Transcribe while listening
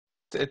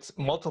it's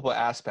multiple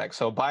aspects.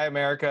 So Buy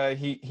America,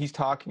 he's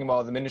talking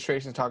about, the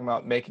administration is talking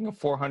about making a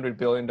 $400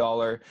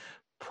 billion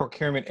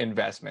procurement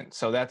investment.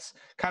 So that's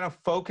kind of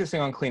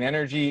focusing on clean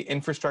energy,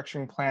 infrastructure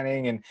and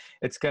planning, and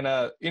it's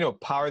gonna,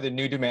 power the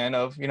new demand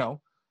of,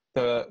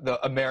 the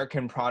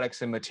American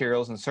products and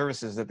materials and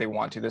services that they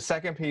want to. The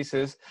second piece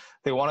is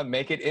they want to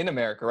make it in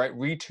America, right?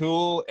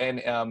 Retool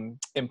and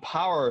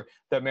empower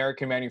the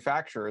American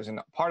manufacturers. And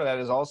part of that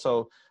is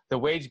also the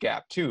wage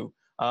gap too.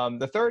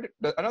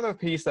 Another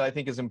piece that I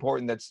think is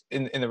important that's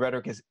in the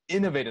rhetoric is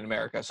innovate in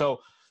America. So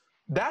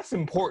that's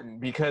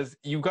important because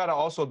you've got to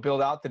also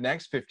build out the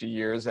next 50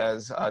 years,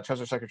 as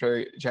Treasury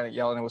Secretary Janet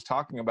Yellen was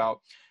talking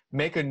about,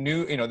 make a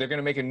new, they're going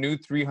to make a new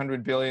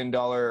 $300 billion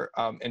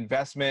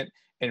investment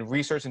in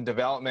research and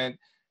development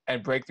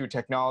and breakthrough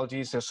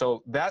technologies.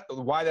 So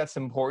why that's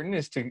important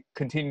is to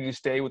continue to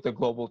stay with the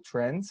global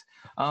trends.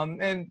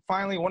 And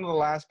finally, one of the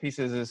last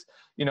pieces is,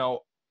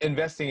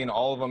 investing in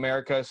all of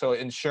America. So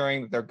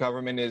ensuring that their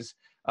government is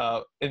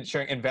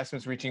ensuring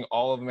investments reaching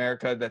all of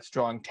America, that's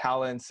drawing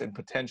talents and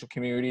potential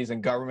communities,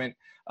 and government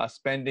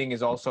spending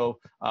is also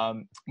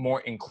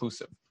more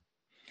inclusive.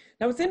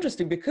 Now, it's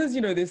interesting because,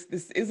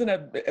 this is an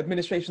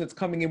administration that's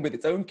coming in with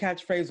its own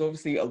catchphrase,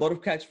 obviously a lot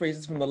of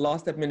catchphrases from the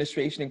last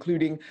administration,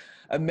 including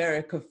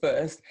America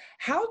First.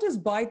 How does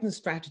Biden's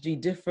strategy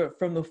differ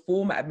from the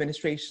former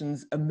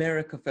administration's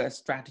America First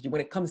strategy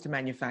when it comes to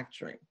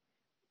manufacturing?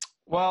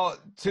 Well,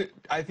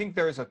 I think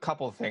there's a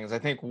couple of things. I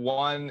think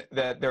one,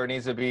 that there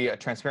needs to be a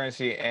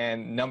transparency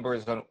and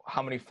numbers on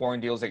how many foreign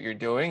deals that you're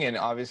doing. And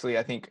obviously,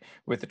 I think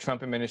with the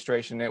Trump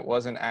administration, it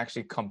wasn't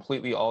actually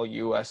completely all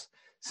U.S.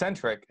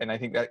 centric. And I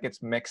think that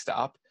gets mixed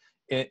up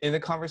in the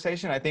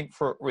conversation. I think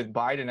with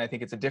Biden, I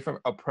think it's a different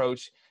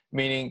approach,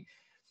 meaning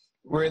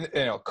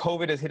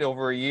COVID has hit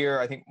over a year.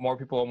 I think more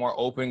people are more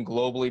open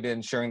globally to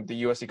ensuring the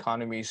U.S.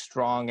 economy is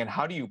strong. And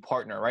how do you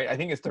partner, right? I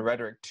think it's the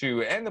rhetoric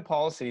too, and the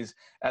policies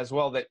as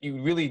well, that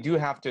you really do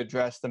have to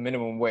address the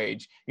minimum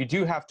wage. You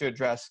do have to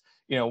address,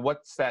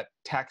 what's that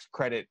tax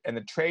credit and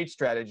the trade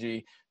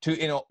strategy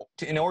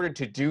in order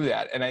to do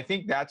that. And I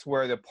think that's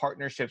where the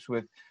partnerships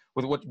with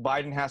what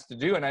Biden has to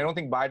do. And I don't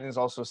think Biden is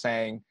also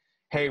saying,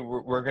 hey,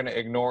 we're going to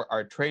ignore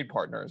our trade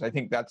partners. I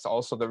think that's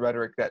also the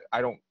rhetoric that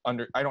I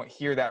don't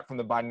hear that from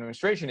the Biden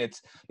administration.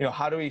 It's,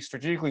 how do we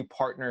strategically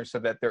partner so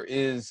that there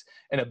is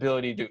an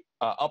ability to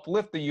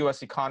uplift the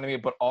U.S. economy,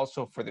 but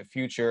also for the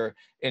future,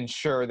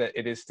 ensure that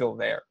it is still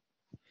there.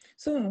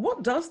 So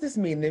what does this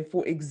mean then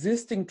for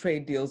existing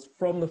trade deals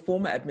from the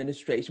former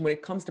administration when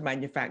it comes to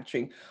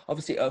manufacturing?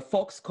 Obviously,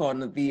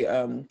 Foxconn,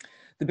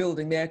 the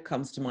building there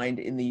comes to mind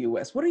in the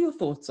U.S. What are your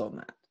thoughts on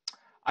that?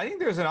 I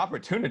think there's an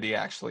opportunity,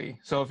 actually.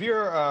 So if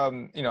you're,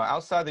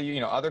 outside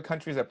the, other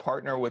countries that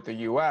partner with the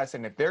U.S.,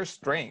 and if their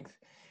strength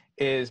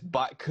is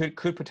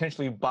could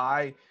potentially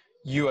buy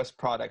U.S.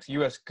 products,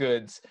 U.S.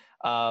 goods,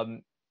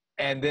 and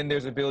then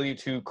there's ability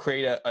to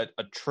create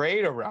a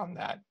trade around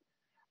that,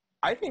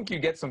 I think you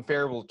get some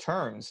favorable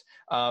terms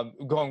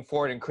going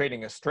forward and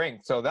creating a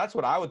strength. So that's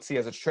what I would see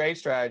as a trade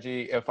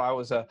strategy if I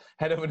was a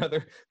head of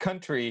another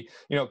country.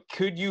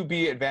 Could you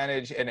be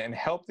advantaged and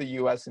help the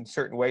U.S. in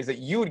certain ways that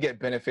you would get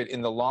benefit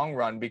in the long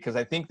run? Because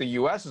I think the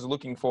U.S. is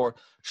looking for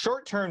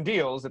short-term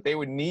deals that they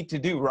would need to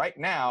do right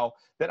now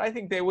that I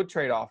think they would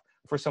trade off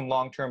for some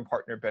long-term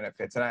partner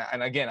benefits.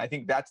 And again, I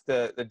think that's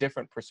the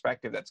different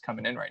perspective that's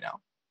coming in right now.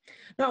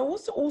 Now,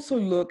 also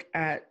look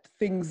at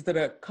things that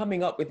are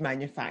coming up with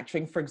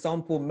manufacturing. For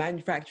example,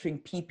 manufacturing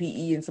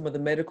PPE and some of the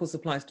medical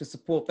supplies to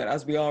support that,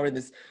 as we are in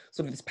this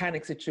this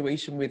panic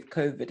situation with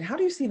COVID. How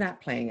do you see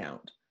that playing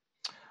out?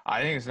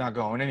 I think it's not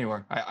going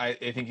anywhere. I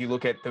think you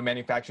look at the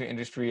manufacturing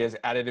industry as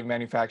additive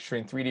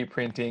manufacturing, 3D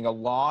printing, a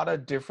lot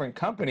of different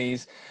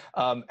companies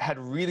had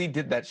really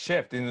did that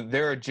shift in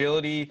their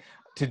agility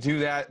to do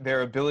that,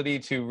 their ability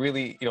to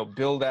really,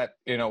 build that,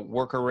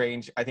 worker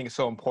range, I think is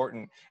so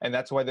important. And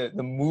that's why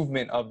the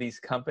movement of these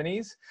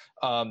companies,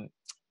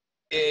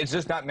 it's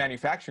just not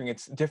manufacturing,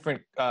 it's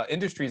different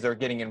industries that are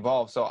getting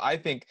involved. So I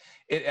think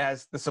the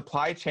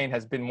supply chain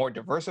has been more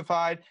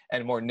diversified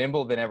and more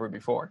nimble than ever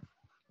before.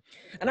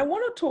 And I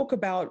want to talk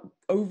about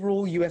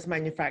overall U.S.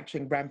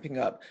 manufacturing ramping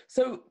up.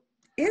 So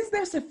is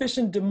there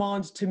sufficient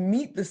demand to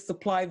meet the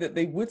supply that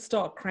they would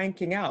start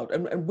cranking out?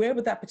 And where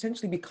would that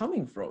potentially be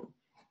coming from?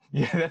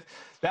 Yeah,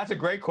 that's a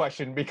great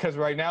question, because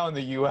right now in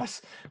the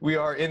U.S. we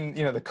are in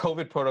the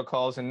COVID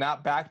protocols and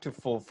not back to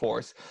full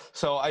force.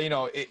 So I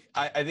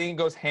think it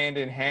goes hand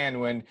in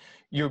hand when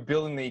you're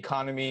building the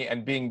economy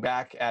and being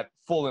back at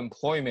full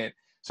employment.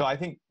 So I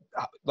think,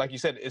 like you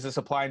said, it's a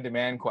supply and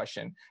demand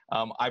question.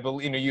 I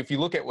believe if you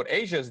look at what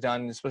Asia has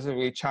done,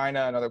 specifically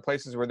China and other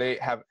places where they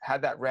have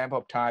had that ramp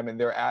up time and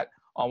they're at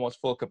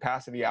almost full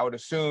capacity, I would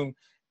assume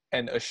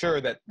and assure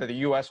that the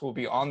U.S. will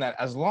be on that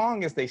as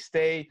long as they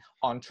stay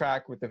on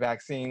track with the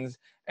vaccines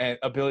and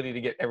ability to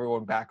get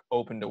everyone back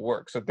open to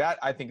work. So that,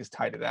 I think, is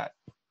tied to that.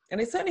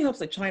 And it certainly helps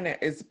that China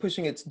is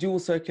pushing its dual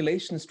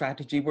circulation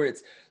strategy, where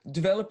it's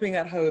developing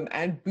at home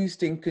and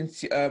boosting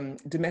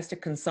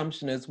domestic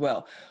consumption as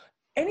well.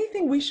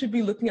 Anything we should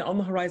be looking at on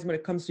the horizon when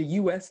it comes to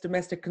U.S.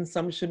 domestic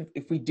consumption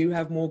if we do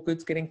have more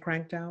goods getting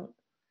cranked out?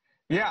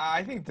 Yeah,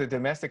 I think the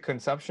domestic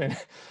consumption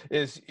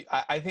is,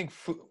 I think,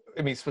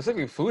 I mean,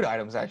 specifically food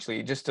items,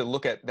 actually, just to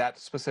look at that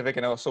specific.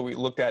 And also we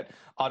looked at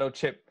auto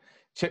chip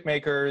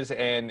makers,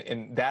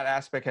 and that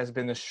aspect has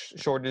been the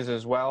shortages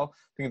as well.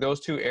 I think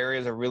those two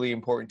areas are really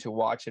important to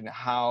watch and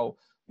how,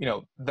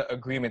 the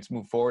agreements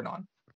move forward on.